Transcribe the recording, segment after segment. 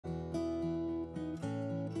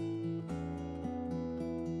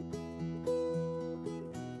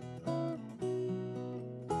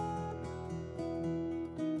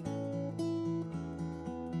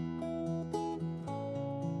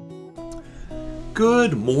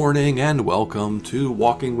Good morning and welcome to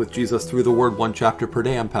Walking with Jesus Through the Word, one chapter per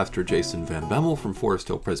day. I'm Pastor Jason Van Bemmel from Forest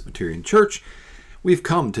Hill Presbyterian Church. We've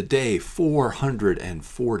come to day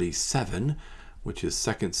 447, which is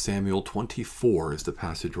 2 Samuel 24 is the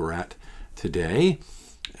passage we're at today.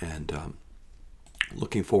 And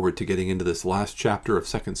looking forward to getting into this last chapter of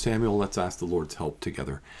 2 Samuel. Let's ask the Lord's help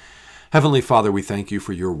together. Heavenly Father, we thank you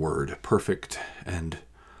for your word, perfect and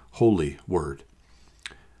holy word,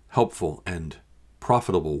 helpful and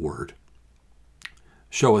profitable word.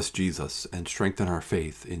 Show us Jesus and strengthen our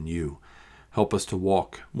faith in you. Help us to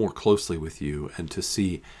walk more closely with you and to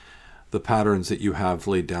see the patterns that you have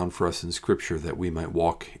laid down for us in Scripture, that we might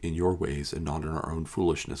walk in your ways and not in our own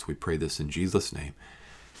foolishness. We pray this in Jesus' name.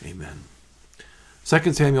 Amen.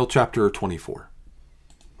 2 Samuel chapter 24.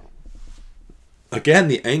 Again,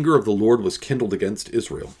 the anger of the Lord was kindled against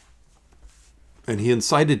Israel, and he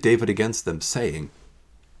incited David against them, saying,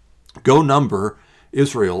 "Go number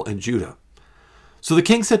Israel and Judah." So the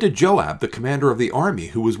king said to Joab, the commander of the army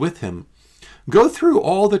who was with him, "Go through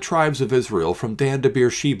all the tribes of Israel from Dan to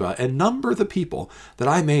Beersheba and number the people, that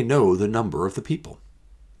I may know the number of the people."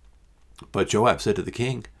 But Joab said to the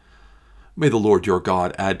king, "May the Lord your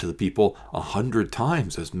God add to the people 100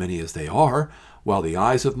 times as many as they are, while the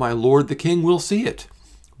eyes of my lord the king will see it.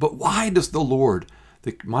 But why does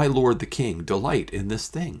my lord the king delight in this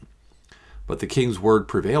thing?" But the king's word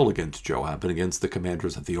prevailed against Joab and against the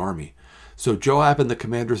commanders of the army. So Joab and the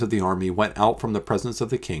commanders of the army went out from the presence of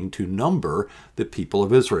the king to number the people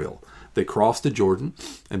of Israel. They crossed the Jordan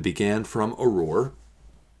and began from Aroer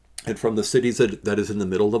and from the cities that is in the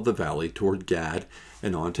middle of the valley toward Gad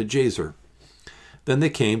and on to Jazer. Then they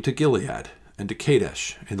came to Gilead and to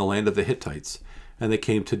Kadesh in the land of the Hittites, and they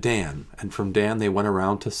came to Dan, and from Dan they went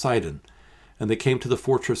around to Sidon, and they came to the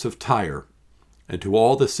fortress of Tyre, and to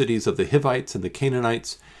all the cities of the Hivites and the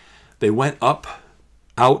Canaanites. They went up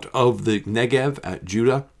out of the Negev at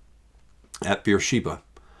Judah, at Beersheba.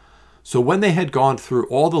 So when they had gone through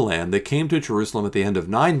all the land, they came to Jerusalem at the end of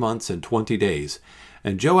 9 months and 20 days.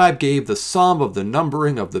 And Joab gave the sum of the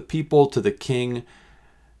numbering of the people to the king.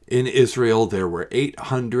 In Israel there were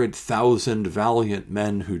 800,000 valiant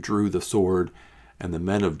men who drew the sword, and the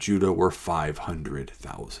men of Judah were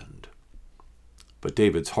 500,000. But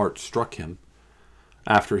David's heart struck him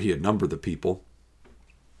after he had numbered the people.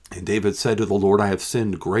 And David said to the Lord, "I have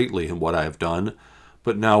sinned greatly in what I have done.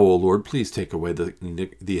 But now, O Lord, please take away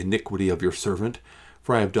the iniquity of your servant,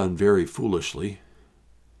 for I have done very foolishly."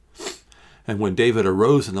 And when David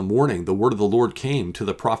arose in the morning, the word of the Lord came to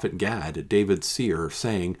the prophet Gad, David's seer,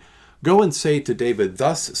 saying, "Go and say to David,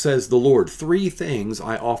 thus says the Lord, 3 things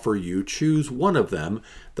I offer you. Choose one of them,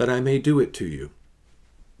 that I may do it to you."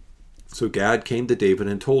 So Gad came to David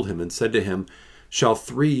and told him and said to him, "Shall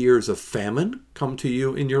 3 years of famine come to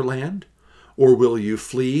you in your land? Or will you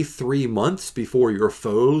flee 3 months before your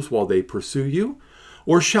foes while they pursue you?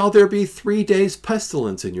 Or shall there be 3 days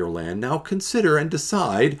pestilence in your land? Now consider and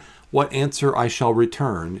decide what answer I shall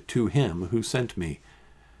return to him who sent me."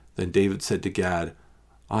 Then David said to Gad,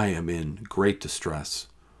 "I am in great distress.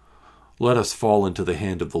 Let us fall into the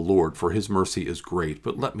hand of the Lord, for his mercy is great,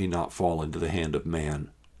 but let me not fall into the hand of man."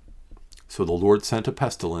 So the Lord sent a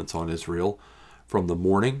pestilence on Israel from the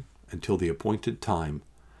morning until the appointed time,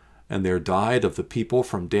 and there died of the people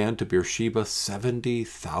from Dan to Beersheba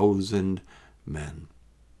 70,000 men.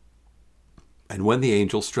 And when the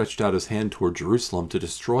angel stretched out his hand toward Jerusalem to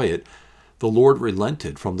destroy it, the Lord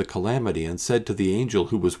relented from the calamity and said to the angel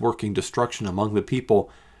who was working destruction among the people,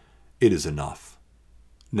 "It is enough.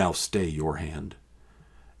 Now stay your hand."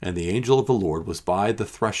 And the angel of the Lord was by the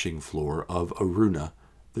threshing floor of Araunah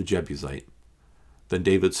the Jebusite. Then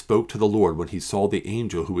David spoke to the Lord when he saw the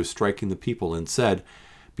angel who was striking the people, and said,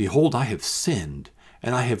 "Behold, I have sinned,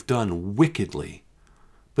 and I have done wickedly.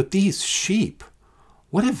 But these sheep,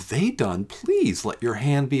 what have they done? Please let your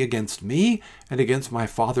hand be against me and against my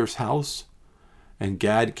father's house." And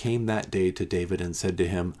Gad came that day to David and said to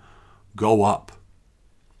him, "Go up,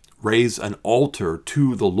 raise an altar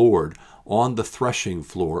to the Lord on the threshing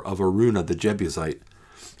floor of Araunah the Jebusite."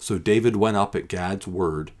 So David went up at Gad's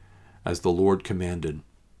word, as the Lord commanded.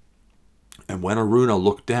 And when Araunah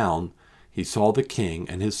looked down, he saw the king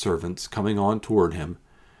and his servants coming on toward him.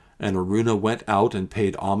 And Araunah went out and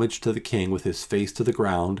paid homage to the king with his face to the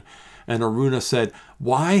ground. And Araunah said,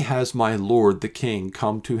 "Why has my lord the king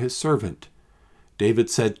come to his servant?" David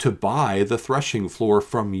said, "To buy the threshing floor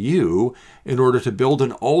from you, in order to build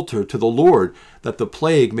an altar to the Lord, that the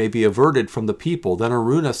plague may be averted from the people." Then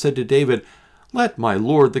Araunah said to David, "Let my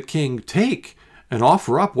lord the king take and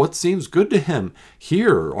offer up what seems good to him.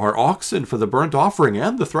 Here are oxen for the burnt offering,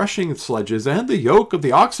 and the threshing sledges, and the yoke of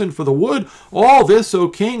the oxen for the wood. All this, O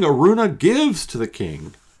king, Araunah gives to the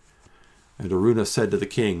king. And Araunah said to the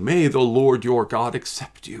king, May the Lord your God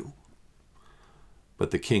accept you.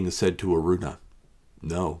 But the king said to Araunah,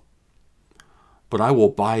 No, but I will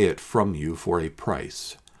buy it from you for a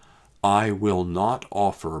price. I will not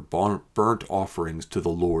offer burnt offerings to the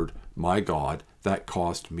Lord my God that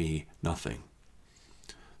cost me nothing.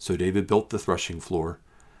 So David built the threshing floor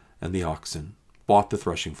and the oxen, bought the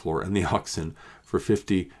threshing floor and the oxen for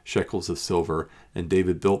 50 shekels of silver, and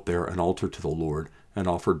David built there an altar to the Lord and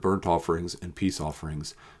offered burnt offerings and peace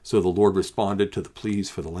offerings. So the Lord responded to the pleas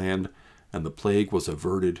for the land, and the plague was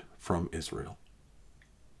averted from Israel.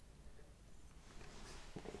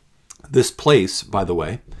 This place, by the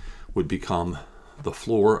way, would become the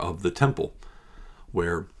floor of the temple,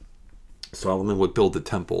 where Solomon would build the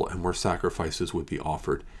temple and where sacrifices would be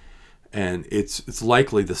offered. And it's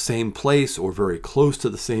likely the same place, or very close to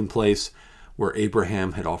the same place, where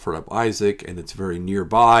Abraham had offered up Isaac, and it's very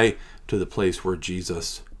nearby to the place where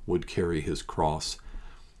Jesus would carry his cross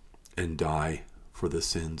and die for the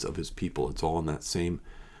sins of his people. It's all in that same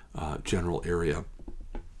general area,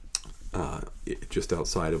 just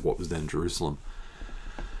outside of what was then Jerusalem.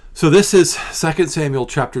 So this is 2 Samuel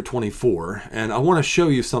chapter 24, and I want to show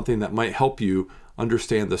you something that might help you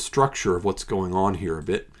understand the structure of what's going on here a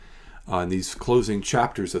bit. And these closing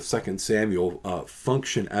chapters of 2 Samuel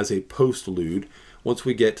function as a postlude. Once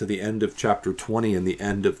we get to the end of chapter 20 and the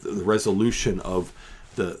end of the resolution of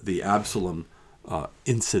the Absalom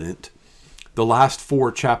incident, the last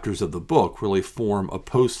 4 chapters of the book really form a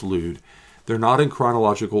postlude. They're not in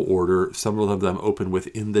chronological order. Some of them open with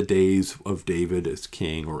in the days of David as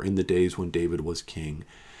king, or in the days when David was king.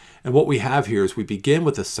 And what we have here is we begin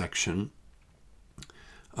with a section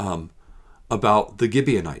about the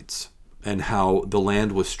Gibeonites and how the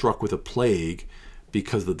land was struck with a plague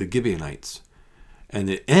because of the Gibeonites. And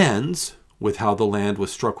it ends with how the land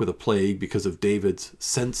was struck with a plague because of David's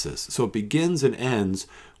census. So it begins and ends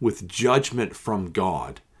with judgment from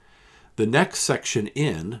God. The next section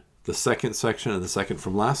in, the second section and the second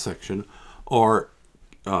from last section, are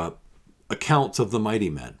accounts of the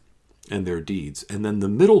mighty men and their deeds. And then the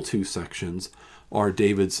middle 2 sections are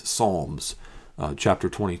David's Psalms. Chapter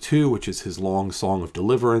 22, which is his long song of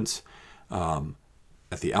deliverance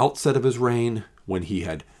at the outset of his reign, when he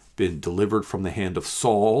had been delivered from the hand of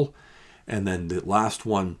Saul. And then the last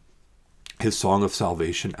one, his song of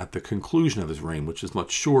salvation at the conclusion of his reign, which is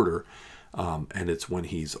much shorter, and it's when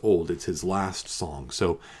he's old. It's his last song.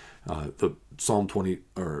 So the Psalm 20,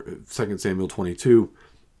 or 2 Samuel 22,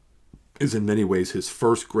 is in many ways his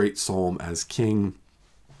first great psalm as king,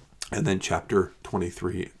 and then chapter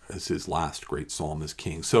 23 as his last great psalm as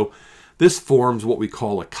king. So this forms what we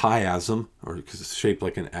call a chiasm, or because it's shaped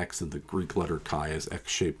like an X, and the Greek letter chi is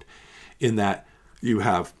X-shaped, in that you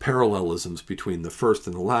have parallelisms between the first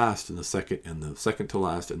and the last, and the second to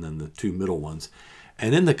last, and then the 2 middle ones.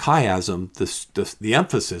 And in the chiasm, the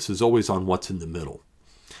emphasis is always on what's in the middle.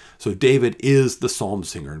 So David is the psalm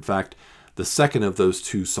singer. In fact, the second of those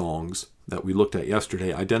 2 songs that we looked at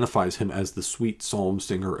yesterday identifies him as the sweet psalm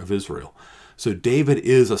singer of Israel. So David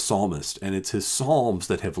is a psalmist, and it's his psalms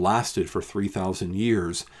that have lasted for 3,000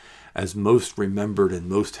 years as most remembered and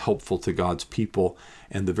most helpful to God's people,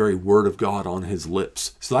 and the very word of God on his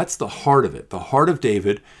lips. So that's the heart of it. The heart of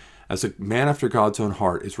David, as a man after God's own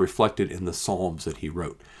heart, is reflected in the psalms that he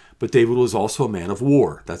wrote. But David was also a man of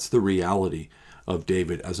war. That's the reality of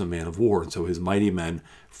David as a man of war. And so his mighty men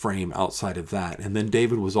frame outside of that. And then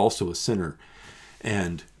David was also a sinner,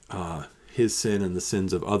 and his sin and the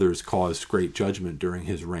sins of others caused great judgment during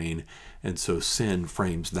his reign. And so sin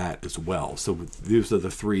frames that as well. So these are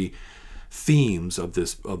the 3 themes of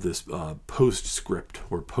this postscript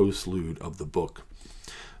or postlude of the book.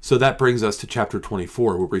 So that brings us to chapter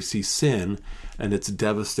 24, where we see sin and its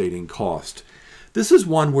devastating cost. This is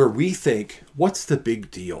one where we think, what's the big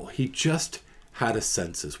deal? He just had a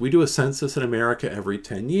census. We do a census in America every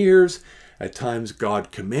 10 years. At times,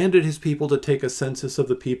 God commanded his people to take a census of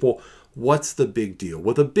the people. What's the big deal?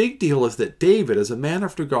 Well, the big deal is that David, as a man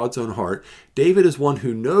after God's own heart, David is one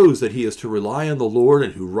who knows that he is to rely on the Lord,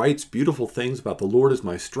 and who writes beautiful things about the Lord as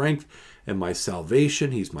my strength and my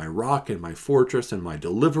salvation. He's my rock and my fortress and my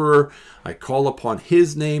deliverer. I call upon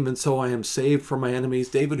his name, and so I am saved from my enemies.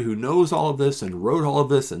 David, who knows all of this and wrote all of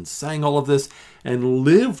this and sang all of this and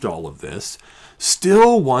lived all of this,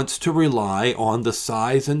 still wants to rely on the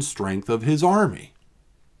size and strength of his army.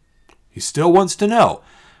 He still wants to know,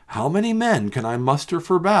 how many men can I muster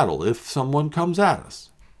for battle if someone comes at us?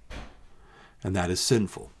 And that is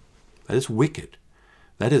sinful. That is wicked.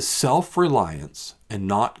 That is self-reliance and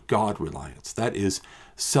not God-reliance. That is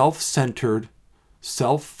self-centered,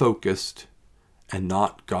 self-focused, and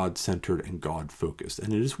not God-centered and God-focused.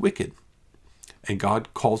 And it is wicked. And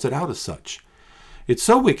God calls it out as such. It's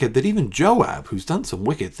so wicked that even Joab, who's done some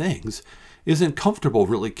wicked things, isn't comfortable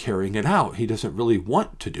really carrying it out. He doesn't really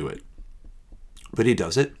want to do it. But he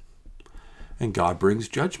does it. And God brings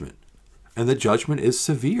judgment. And the judgment is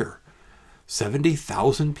severe.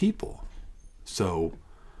 70,000 people. So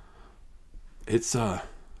it's a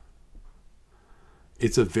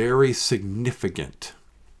very significant.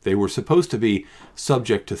 They were supposed to be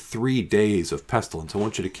subject to 3 days of pestilence. I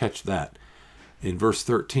want you to catch that. In verse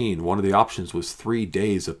 13, one of the options was 3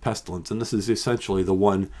 days of pestilence, and this is essentially the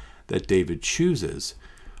one that David chooses.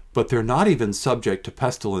 But they're not even subject to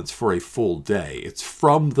pestilence for a full day. It's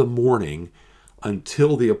from the morning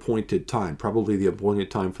until the appointed time, probably the appointed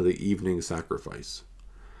time for the evening sacrifice.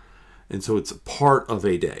 And so it's part of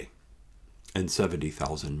a day, and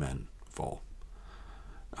 70,000 men fall.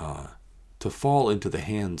 To fall into the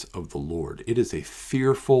hands of the Lord, it is a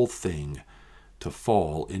fearful thing to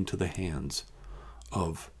fall into the hands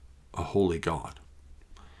of a holy God.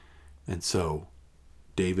 And so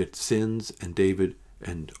David sins, and David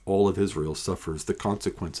and all of Israel suffers the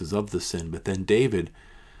consequences of the sin. But then David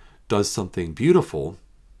does something beautiful,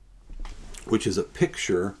 which is a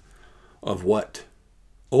picture of what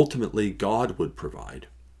ultimately God would provide.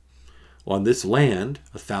 On this land,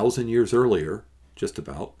 1,000 years earlier, just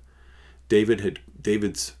about,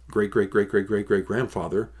 David's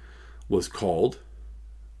great-great-great-great-great-great-grandfather was called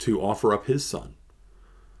to offer up his son,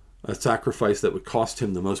 a sacrifice that would cost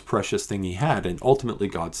him the most precious thing he had. And ultimately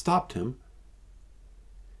God stopped him,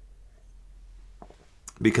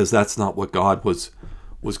 because that's not what God was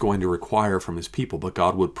going to require from his people, but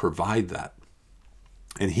God would provide that.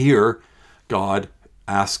 And here God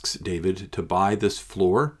asks David to buy this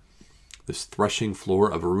floor, this threshing floor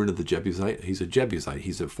of Araunah the Jebusite. He's a Jebusite.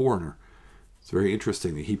 He's a foreigner. It's very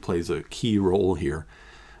interesting that he plays a key role here,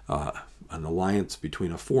 an alliance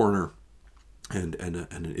between a foreigner and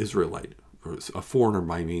an Israelite. Or a foreigner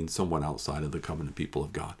might mean someone outside of the covenant people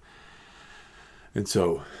of God. And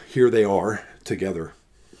so here they are together,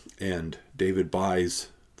 and David buys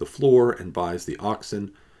the floor and buys the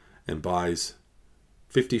oxen and buys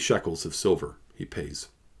 50 shekels of silver he pays.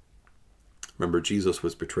 Remember, Jesus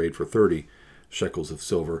was betrayed for 30 shekels of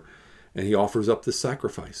silver, and he offers up this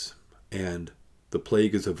sacrifice, and the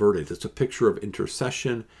plague is averted. It's a picture of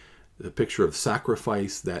intercession, a picture of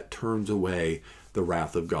sacrifice that turns away the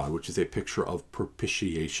wrath of God, which is a picture of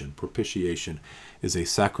propitiation. Propitiation is a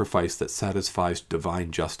sacrifice that satisfies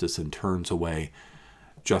divine justice and turns away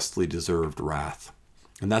justly deserved wrath.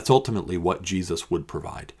 And that's ultimately what Jesus would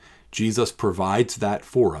provide. Jesus provides that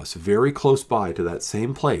for us, very close by to that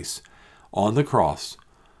same place on the cross,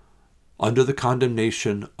 under the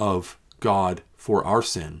condemnation of God for our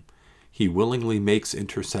sin. He willingly makes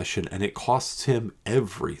intercession, and it costs him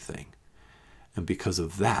everything. And because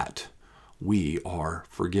of that, we are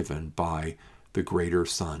forgiven by the greater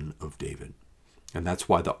Son of David. And that's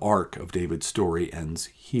why the arc of David's story ends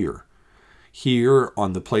here. Here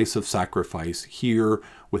on the place of sacrifice, here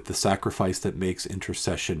with the sacrifice that makes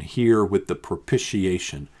intercession, here with the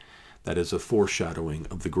propitiation that is a foreshadowing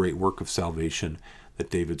of the great work of salvation that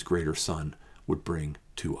David's greater Son would bring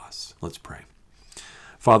to us. Let's pray.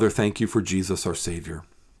 Father, thank you for Jesus, our Savior.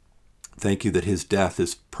 Thank you that his death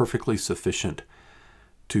is perfectly sufficient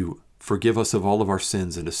to forgive us of all of our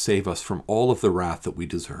sins and to save us from all of the wrath that we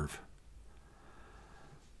deserve.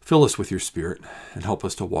 Fill us with your Spirit and help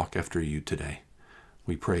us to walk after you today.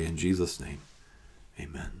 We pray in Jesus' name.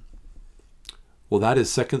 Amen. Well, that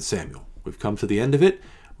is 2 Samuel. We've come to the end of it.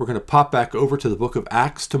 We're going to pop back over to the book of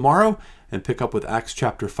Acts tomorrow and pick up with Acts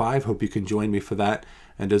chapter 5. Hope you can join me for that.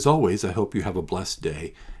 And as always, I hope you have a blessed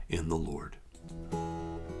day in the Lord.